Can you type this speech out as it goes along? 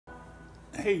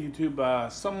Hey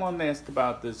YouTube, someone asked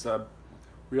about this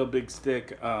Real Big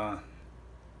Stick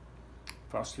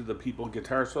Foster the People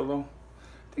guitar solo.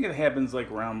 I think it happens like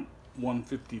around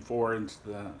 1:54 into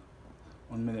the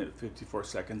 1 minute 54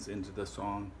 seconds into the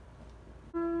song.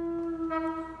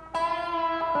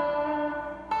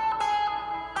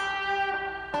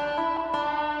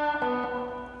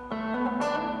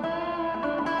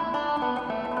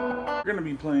 We're gonna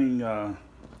be playing to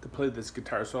play this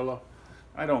guitar solo.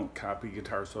 I don't copy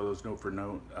guitar solos note for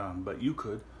note, but you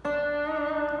could.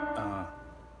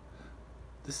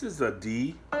 This is a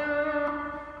D.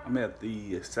 I'm at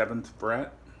the 7th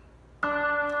fret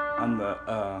on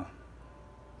the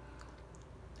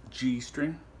G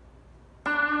string.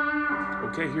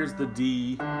 Okay, here's the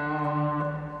D,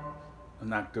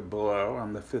 an octave below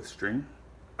on the 5th string,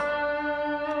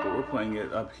 but we're playing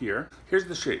it up here. Here's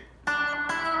the shape: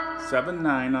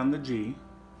 7/9 on the G,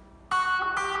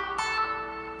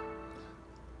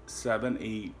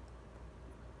 7/8.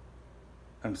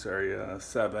 I'm sorry,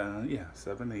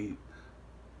 7/8,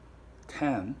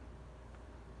 10,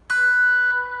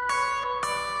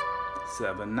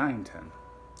 7/9, 10.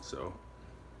 So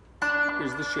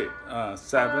here's the shape: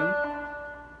 7.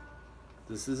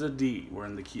 This is a D. We're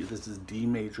in the key. This is D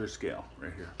major scale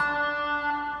right here.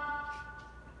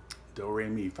 Do, re,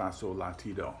 mi, fa, sol, la,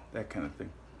 ti, do. That kind of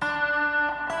thing.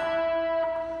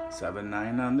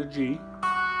 7/9 on the G.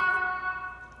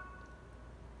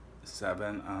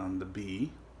 7 on the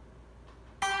B.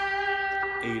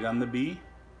 8 on the B.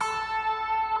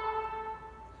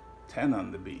 10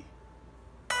 on the B.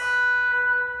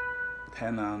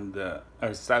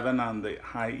 7 on the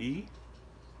high E.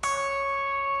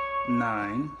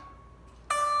 9,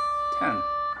 10.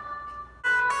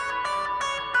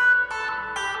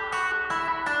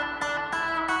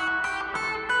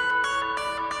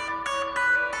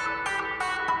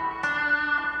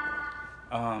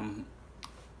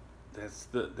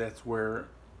 That's where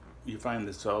you find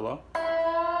the solo.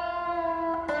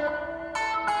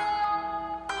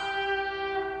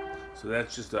 So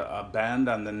that's just a bend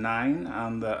on the 9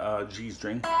 on the G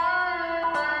string.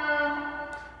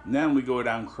 And then we go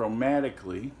down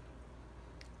chromatically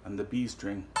on the B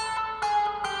string.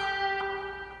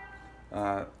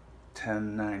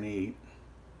 10, 9, 8.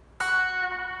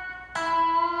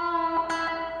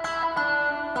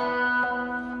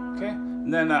 Okay,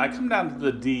 and then I come down to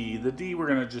the D. The D, we're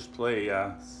gonna just play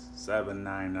 7,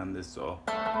 9 on this solo.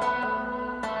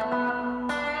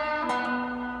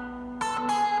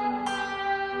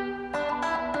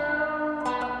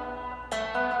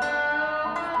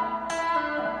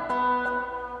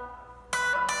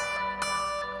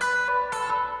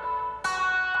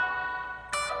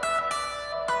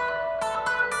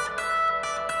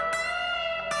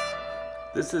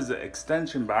 This is an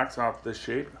extension box off this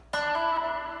shape.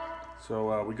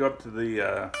 So we go up to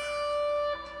the,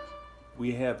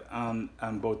 we have on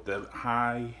both the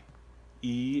high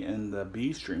E and the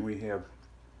B string, we have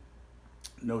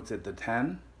notes at the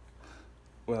 10.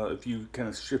 Well, if you kind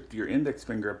of shift your index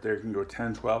finger up there, you can go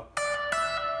 10, 12.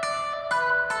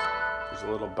 There's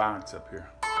a little box up here.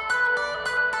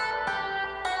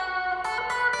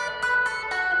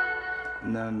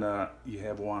 And then you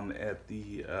have one at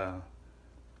the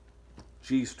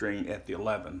G string at the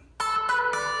 11.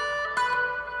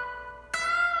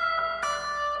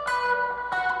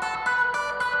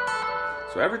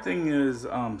 So everything is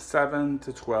 7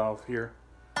 to 12 here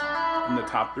in the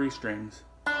top 3 strings.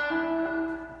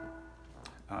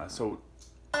 So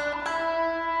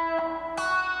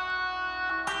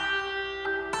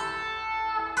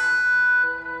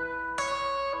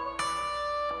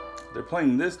they're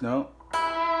playing this note.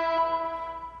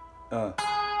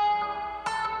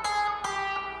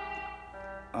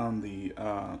 On the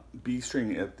B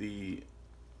string at the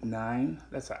 9,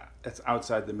 that's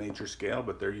outside the major scale,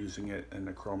 but they're using it in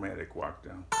a chromatic walk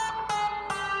down.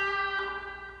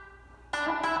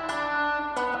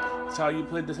 That's how you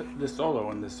play this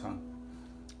solo in this song.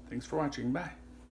 Thanks for watching. Bye.